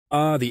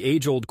Ah, the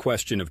age-old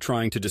question of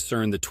trying to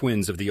discern the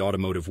twins of the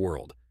automotive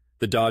world,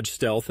 the Dodge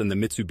Stealth and the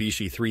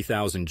Mitsubishi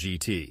 3000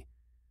 GT.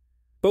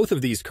 Both of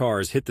these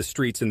cars hit the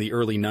streets in the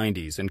early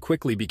 90s and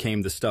quickly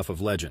became the stuff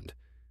of legend.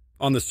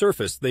 On the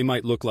surface, they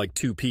might look like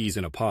two peas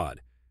in a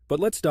pod, but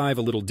let's dive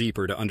a little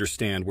deeper to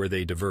understand where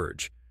they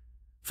diverge.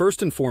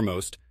 First and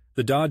foremost,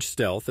 the Dodge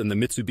Stealth and the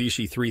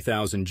Mitsubishi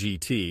 3000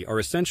 GT are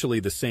essentially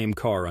the same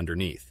car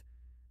underneath.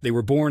 They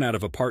were born out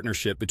of a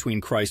partnership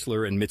between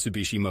Chrysler and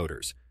Mitsubishi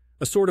Motors,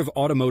 a sort of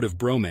automotive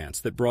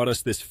bromance that brought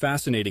us this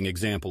fascinating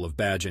example of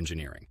badge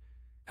engineering.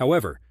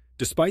 However,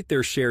 despite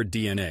their shared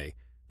DNA,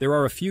 there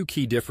are a few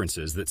key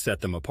differences that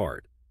set them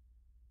apart.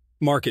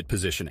 Market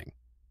positioning.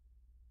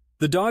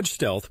 The Dodge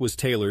Stealth was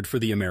tailored for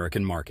the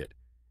American market.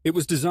 It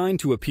was designed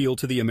to appeal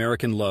to the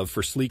American love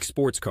for sleek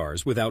sports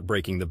cars without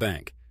breaking the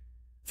bank.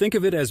 Think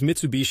of it as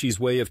Mitsubishi's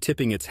way of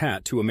tipping its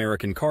hat to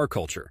American car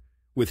culture,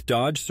 with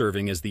Dodge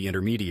serving as the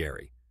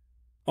intermediary.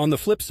 On the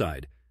flip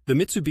side, the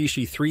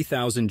Mitsubishi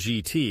 3000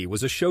 GT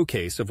was a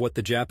showcase of what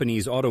the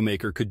Japanese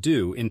automaker could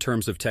do in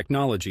terms of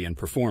technology and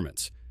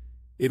performance.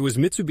 It was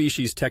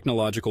Mitsubishi's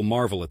technological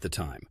marvel at the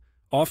time,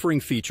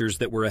 offering features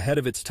that were ahead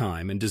of its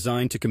time and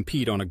designed to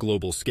compete on a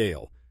global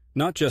scale,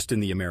 not just in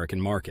the American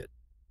market.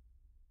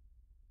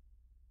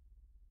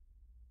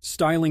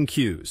 Styling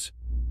cues.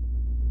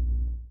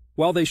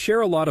 While they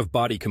share a lot of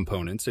body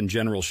components and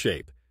general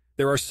shape,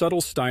 there are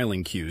subtle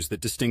styling cues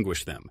that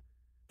distinguish them.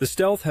 The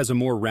Stealth has a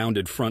more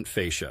rounded front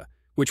fascia,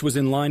 which was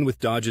in line with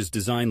Dodge's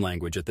design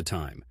language at the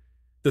time.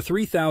 The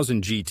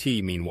 3000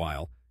 GT,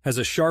 meanwhile, has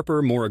a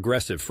sharper, more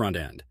aggressive front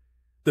end.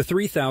 The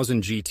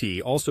 3000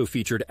 GT also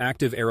featured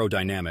active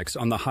aerodynamics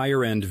on the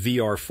higher-end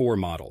VR4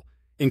 model,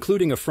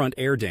 including a front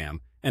air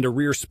dam and a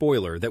rear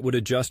spoiler that would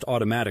adjust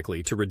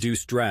automatically to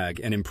reduce drag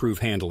and improve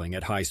handling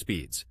at high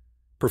speeds.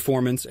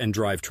 Performance and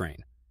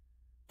drivetrain.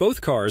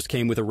 Both cars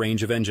came with a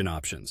range of engine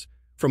options,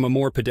 from a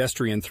more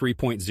pedestrian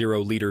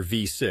 3.0-liter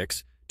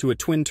V6 to a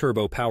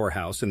twin-turbo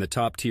powerhouse in the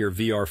top-tier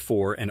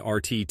VR4 and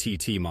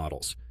RTTT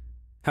models.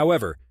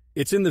 However,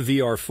 it's in the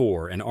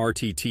VR4 and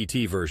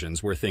RTTT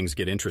versions where things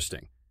get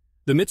interesting.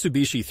 The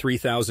Mitsubishi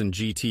 3000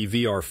 GT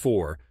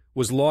VR4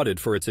 was lauded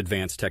for its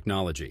advanced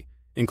technology,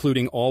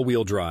 including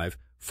all-wheel drive,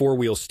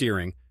 four-wheel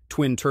steering,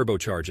 twin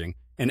turbocharging,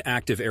 and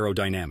active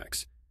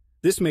aerodynamics.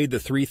 This made the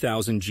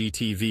 3000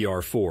 GT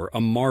VR4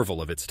 a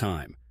marvel of its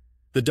time.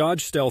 The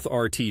Dodge Stealth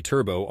RT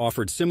Turbo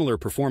offered similar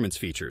performance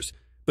features,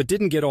 but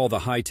didn't get all the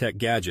high-tech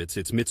gadgets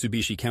its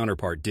Mitsubishi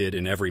counterpart did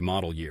in every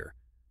model year.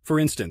 For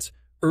instance,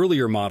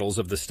 earlier models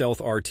of the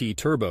Stealth RT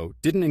Turbo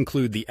didn't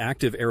include the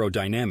active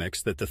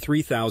aerodynamics that the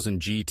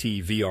 3000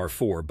 GT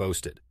VR4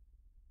 boasted.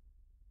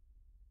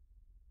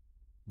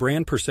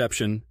 Brand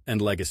perception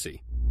and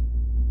legacy.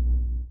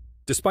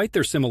 Despite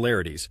their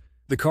similarities,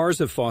 the cars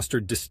have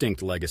fostered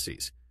distinct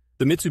legacies.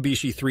 The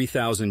Mitsubishi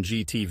 3000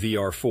 GT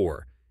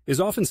VR4 is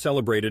often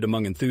celebrated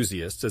among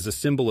enthusiasts as a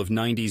symbol of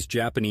 90s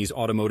Japanese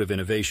automotive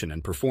innovation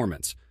and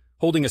performance,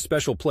 holding a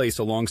special place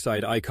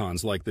alongside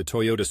icons like the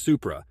Toyota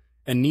Supra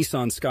and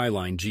Nissan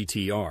Skyline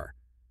GT-R.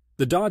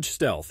 The Dodge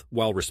Stealth,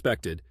 while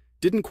respected,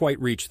 didn't quite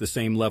reach the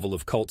same level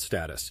of cult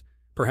status,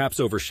 perhaps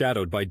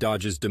overshadowed by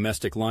Dodge's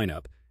domestic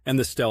lineup and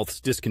the Stealth's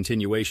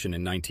discontinuation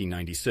in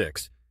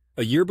 1996,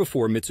 a year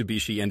before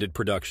Mitsubishi ended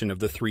production of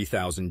the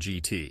 3000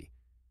 GT.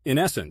 In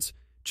essence,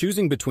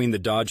 choosing between the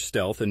Dodge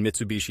Stealth and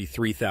Mitsubishi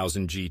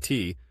 3000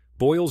 GT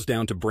boils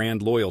down to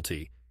brand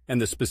loyalty and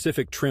the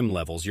specific trim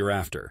levels you're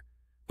after.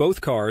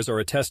 Both cars are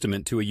a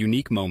testament to a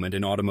unique moment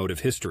in automotive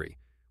history,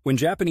 when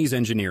Japanese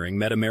engineering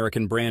met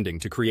American branding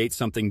to create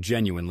something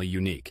genuinely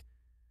unique.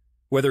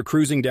 Whether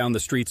cruising down the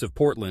streets of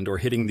Portland or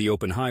hitting the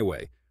open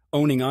highway,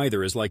 owning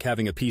either is like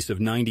having a piece of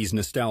 90s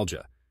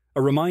nostalgia,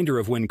 a reminder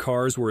of when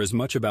cars were as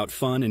much about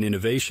fun and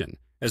innovation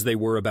as they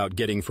were about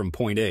getting from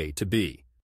point A to B.